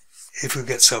if we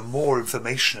get some more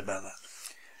information about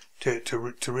that,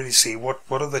 to really see what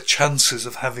are the chances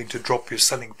of having to drop your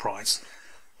selling price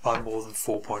by more than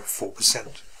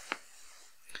 4.4%.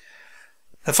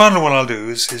 The final one I'll do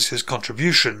is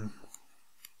contribution.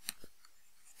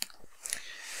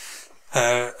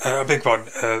 I beg pardon,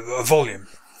 volume,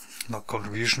 not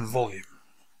contribution, volume.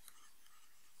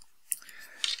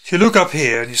 So you look up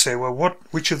here and you say, well,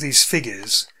 which of these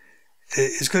figures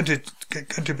is going to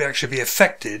be actually be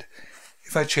affected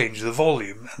if I change the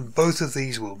volume? And both of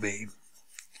these will be.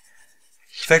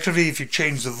 Effectively, if you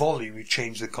change the volume, you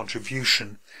change the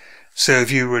contribution. So if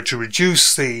you were to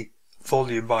reduce the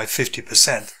volume by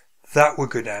 50%, that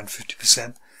would go down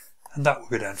 50%, and that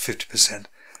would go down 50%.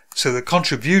 So the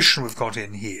contribution we've got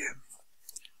in here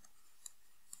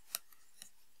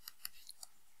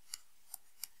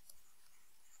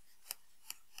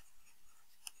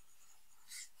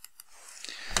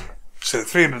so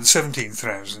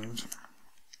 317,000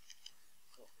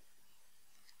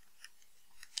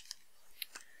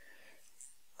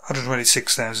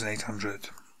 126,800.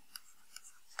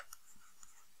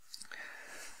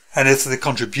 And if the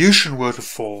contribution were to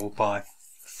fall by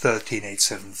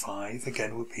 13,875,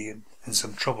 again we'd be in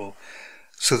some trouble.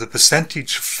 So the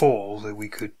percentage fall that we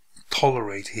could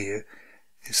tolerate here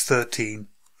is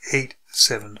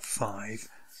 13,875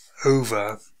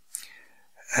 over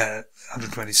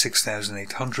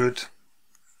 126,800.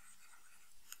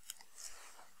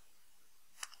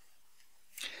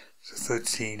 So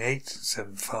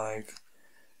 13,875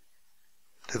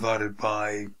 divided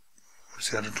by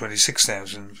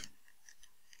 126,000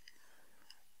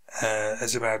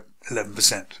 is about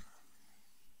 11%.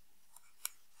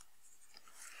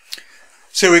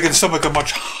 So we can stomach a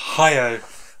much higher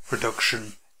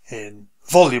reduction in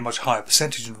volume, much higher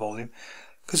percentage in volume,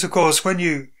 because of course when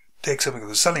you take something of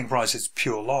the selling price, it's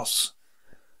pure loss.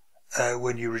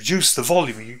 When you reduce the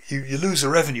volume, you lose the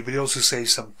revenue, but you also save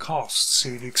some costs, so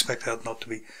you'd expect that not to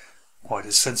be quite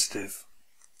as sensitive.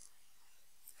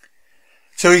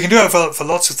 So you can do it for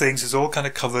lots of things. It's all kind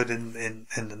of covered in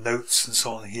the notes and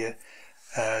so on here,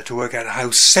 to work out how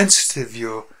sensitive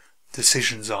your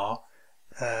decisions are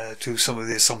to some of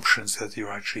the assumptions that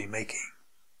you're actually making.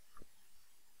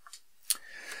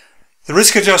 The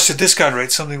risk-adjusted discount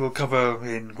rate, something we'll cover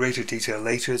in greater detail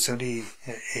later. It's only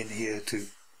in here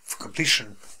for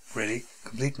completion, really,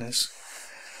 completeness.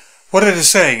 What it is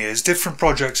saying is different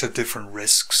projects have different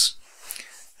risks.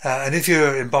 And if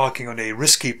you're embarking on a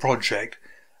risky project,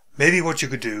 maybe what you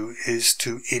could do is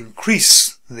to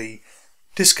increase the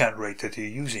discount rate that you're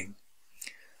using.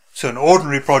 So an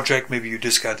ordinary project, maybe you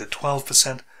discount at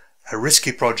 12%. A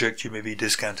risky project, you maybe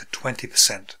discount at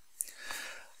 20%.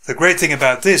 The great thing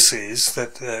about this is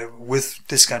that with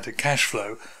discounted cash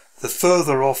flow, the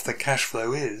further off the cash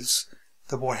flow is,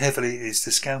 the more heavily it is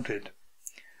discounted.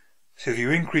 So if you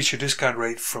increase your discount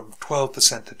rate from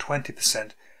 12% to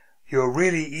 20%, you're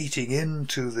really eating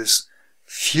into this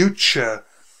future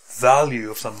value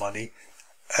of the money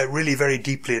really very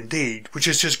deeply indeed, which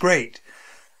is just great.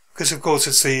 Because of course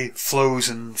it's the flows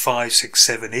in 5, 6,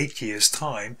 7, 8 years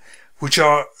time which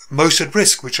are most at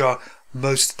risk, which are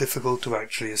most difficult to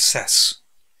actually assess.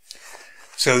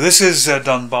 So this is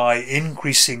done by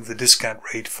increasing the discount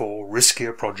rate for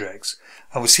riskier projects.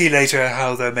 And we'll see later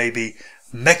how there may be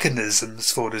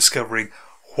mechanisms for discovering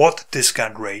what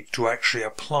discount rate to actually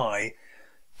apply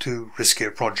to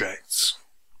riskier projects.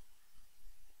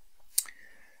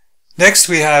 Next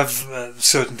we have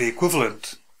certainty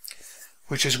equivalent,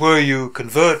 which is where you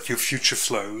convert your future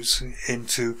flows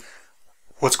into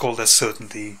what's called a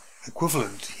certainty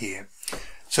equivalent here.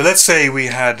 So let's say we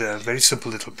had a very simple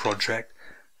little project.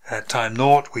 At time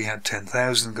 0 we had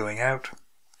 10,000 going out.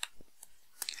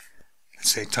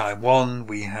 Let's say time 1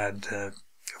 we had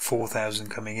 4,000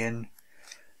 coming in.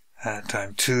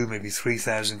 Time 2 maybe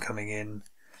 3,000 coming in.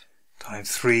 Time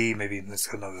 3 maybe let's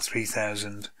go another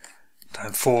 3,000.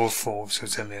 Time 4, so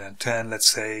it's only around 10,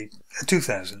 let's say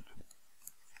 2,000.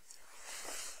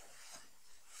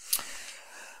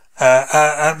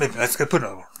 And maybe let's go put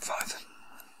another one, 5.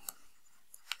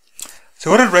 So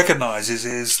what it recognizes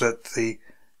is that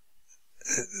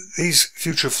these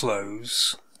future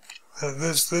flows,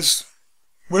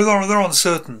 they're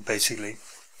uncertain basically.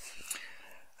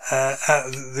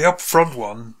 The up front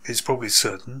one is probably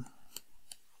certain,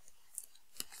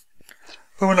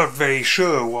 but we're not very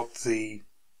sure what the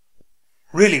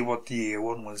year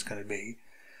one was going to be.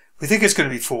 We think it's going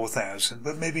to be 4,000,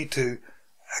 but maybe to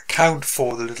account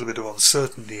for the little bit of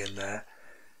uncertainty in there,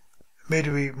 maybe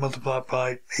we multiply it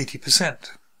by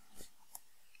 80%.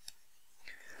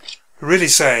 We're really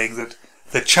saying that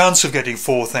the chance of getting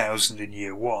 4,000 in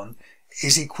year one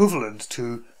is equivalent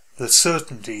to the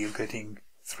certainty of getting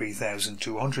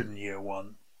 3,200 in year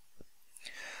one.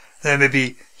 Then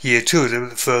maybe year two is a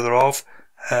bit further off.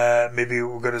 Maybe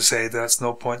we're going to say that's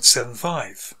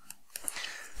 0.75.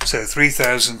 So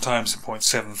 3,000 times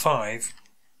 0.75,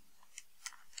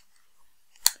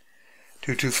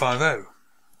 2250.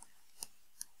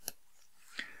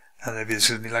 And maybe it's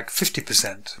going to be like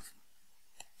 50%.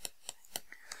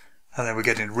 And then we're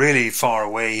getting really far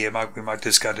away here. We might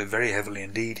discount it very heavily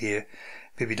indeed here.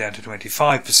 Maybe down to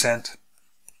 25%.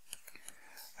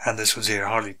 And this one's here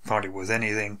hardly worth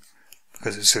anything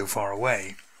because it's so far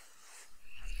away.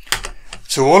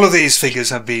 So all of these figures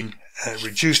have been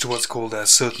reduced to what's called a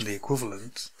certainty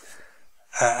equivalent.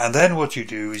 And then what you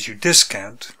do is you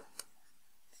discount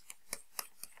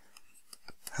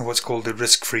what's called the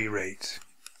risk-free rate.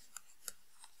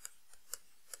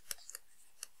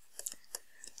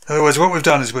 In other words, what we've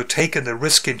done is we've taken the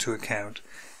risk into account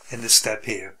in this step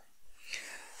here.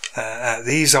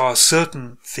 These are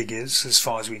certain figures as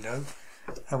far as we know,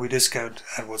 and we discount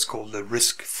at what's called the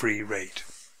risk-free rate.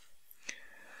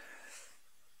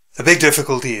 The big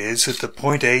difficulty is that the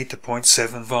 0.8, the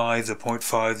 0.75, the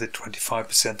 0.5, the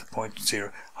 25%, the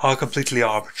 0.0 are completely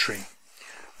arbitrary.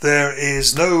 There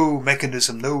is no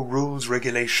mechanism, no rules,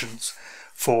 regulations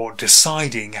for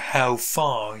deciding how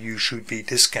far you should be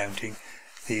discounting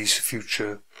these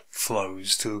future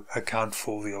flows to account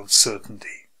for the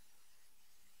uncertainty.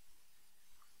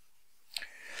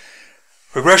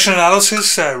 Regression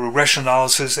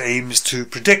analysis aims to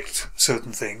predict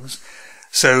certain things.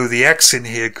 So the X in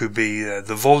here could be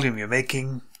the volume you're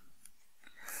making,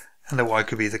 and the Y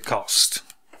could be the cost.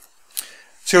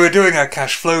 So we're doing a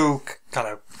cash flow kind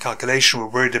of calculation. We're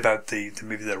worried about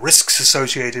maybe the risks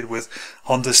associated with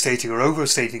understating or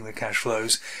overstating the cash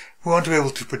flows. We want to be able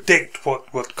to predict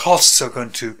what costs are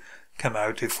going to come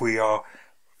out if we are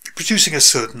producing a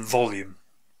certain volume.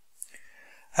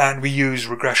 And we use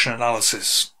regression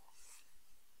analysis.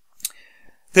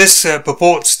 This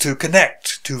purports to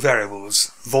connect two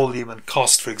variables, volume and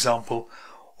cost, for example,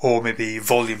 or maybe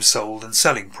volume sold and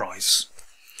selling price.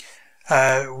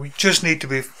 We just need to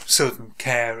be certain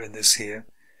care in this here.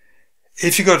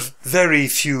 If you've got very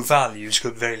few values,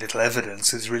 you've got very little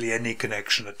evidence, there's really any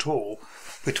connection at all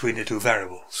between the two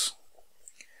variables.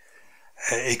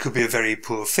 It could be a very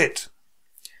poor fit.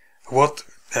 What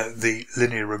the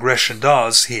linear regression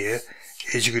does here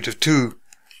is you could have two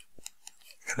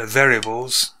kind of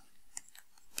variables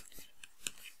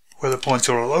where the points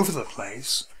are all over the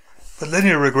place, but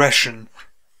linear regression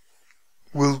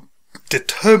will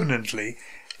determinantly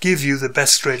give you the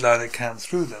best straight line it can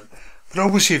through them. But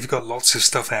obviously if you've got lots of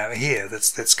stuff out here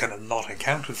that's kind of not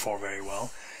accounted for very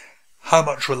well, how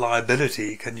much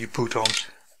reliability can you put on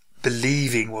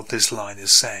believing what this line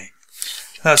is saying?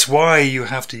 That's why you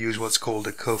have to use what's called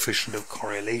a coefficient of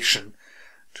correlation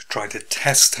to try to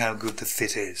test how good the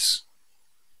fit is.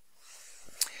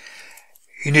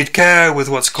 You need care with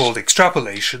what's called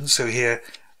extrapolation. So here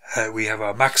we have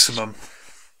our maximum,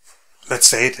 let's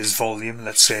say it is volume,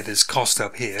 let's say it is cost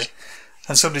up here,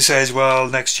 and somebody says, well,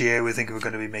 next year we think we're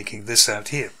going to be making this out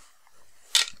here.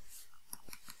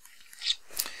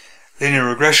 Linear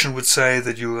regression would say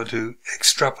that you want to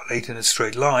extrapolate in a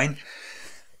straight line.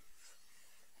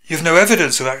 You have no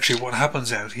evidence of actually what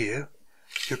happens out here.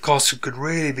 Your costs could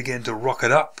really begin to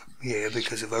rocket up here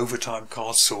because of overtime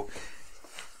costs or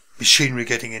machinery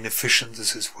getting inefficient.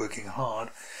 This is working hard.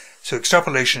 So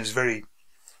extrapolation is very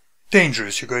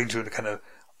dangerous. You're going to a kind of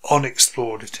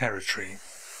unexplored territory.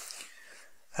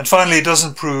 And finally, it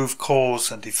doesn't prove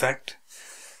cause and effect.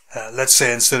 Let's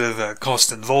say instead of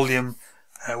cost and volume,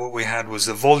 what we had was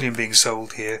the volume being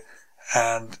sold here,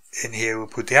 and in here we'll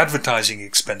put the advertising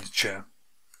expenditure.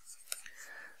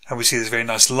 And we see this very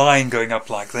nice line going up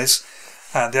like this,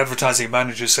 and the advertising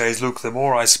manager says, look, the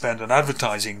more I spend on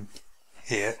advertising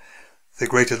here, the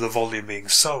greater the volume being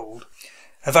sold.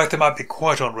 In fact, they might be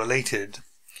quite unrelated.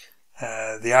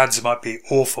 The ads might be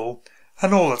awful,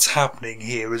 and all that's happening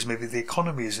here is maybe the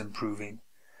economy is improving.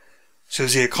 So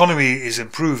as the economy is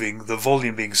improving, the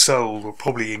volume being sold will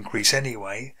probably increase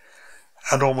anyway,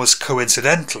 and almost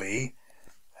coincidentally,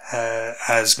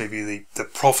 as maybe the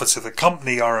profits of the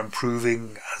company are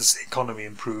improving as the economy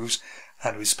improves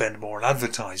and we spend more on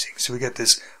advertising. So we get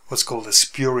this, what's called a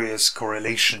spurious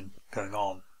correlation going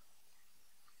on.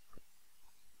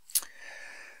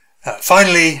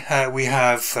 Finally, we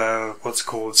have what's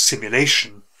called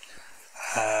simulation,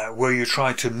 where you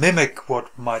try to mimic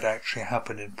what might actually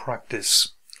happen in practice.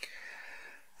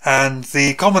 And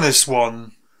the commonest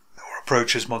one or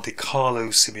approach is Monte Carlo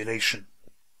simulation,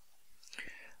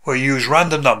 where you use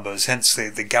random numbers, hence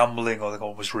the gambling or the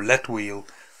almost roulette wheel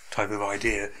type of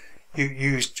idea. You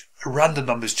use random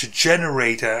numbers to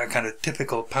generate a kind of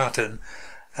typical pattern,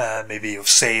 maybe of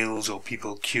sales or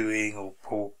people queuing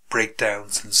or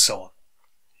breakdowns and so on.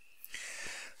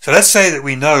 So let's say that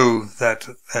we know that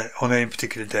on any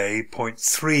particular day,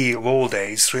 0.3 of all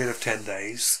days, 3 out of 10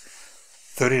 days,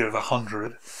 30 out of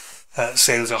 100,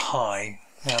 sales are high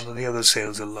and the other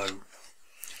sales are low.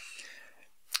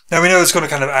 Now we know it's going to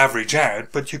kind of average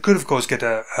out, but you could of course get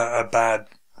a bad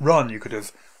run. You could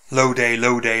have low day,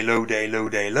 low day, low day, low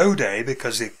day, low day,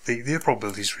 because the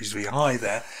probability is reasonably high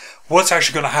there. What's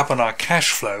actually going to happen on our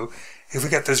cash flow if we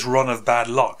get this run of bad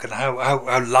luck, and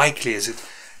how likely is it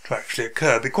to actually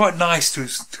occur? It'd be quite nice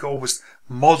to almost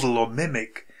model or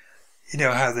mimic,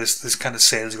 how this kind of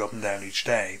sales go up and down each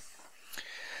day.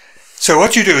 So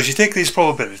what you do is you take these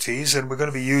probabilities, and we're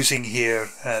going to be using here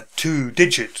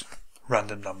 2-digit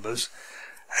random numbers,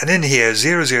 and in here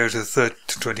 00 to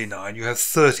 29 you have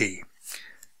 30.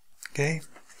 Okay,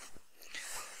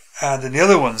 and in the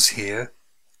other ones here,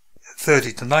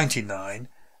 30 to 99,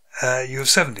 you have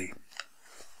 70.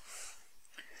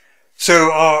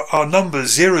 So our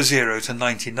numbers 00 to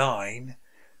 99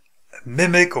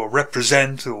 mimic or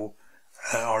represent or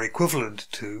are equivalent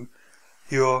to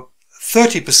your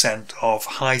 30% of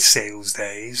high sales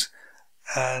days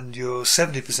and your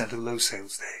 70% of low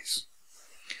sales days.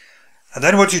 And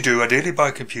then what you do, ideally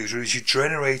by computer, is you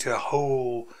generate a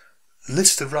whole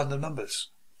list of random numbers.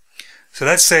 So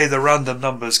let's say the random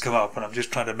numbers come up, and I'm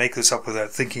just trying to make this up without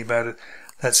thinking about it.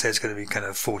 Let's say it's going to be kind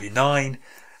of 49,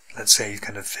 let's say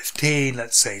kind of 15,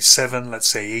 let's say 7, let's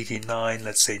say 89,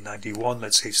 let's say 91,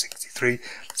 let's say 63,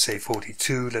 let's say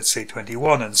 42, let's say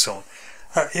 21, and so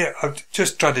on. I'm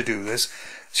just trying to do this.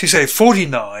 So you say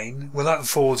 49, well that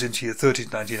falls into your 30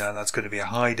 to 99, that's going to be a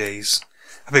high days,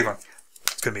 a big one.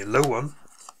 It's going to be a low one.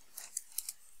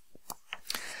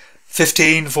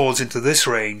 15 falls into this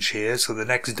range here, so the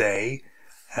next day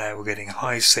we're getting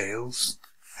high sales,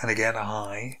 and again a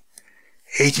high.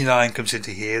 89 comes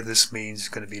into here, this means it's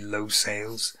going to be low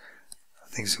sales.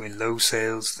 I think it's going to be low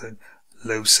sales, then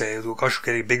low sales. Well gosh, we're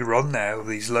getting a big run now of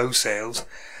these low sales,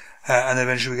 and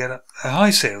eventually we get a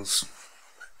high sales.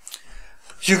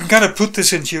 So you can kind of put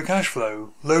this into your cash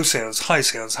flow. Low sales, high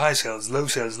sales, high sales, low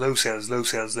sales, low sales, low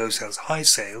sales, low sales, high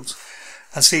sales.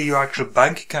 And see your actual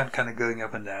bank account kind of going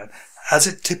up and down, as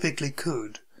it typically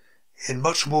could, in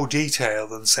much more detail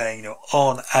than saying,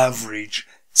 on average,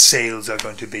 sales are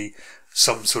going to be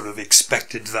some sort of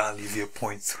expected value of your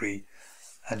 0.3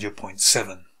 and your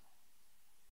 0.7.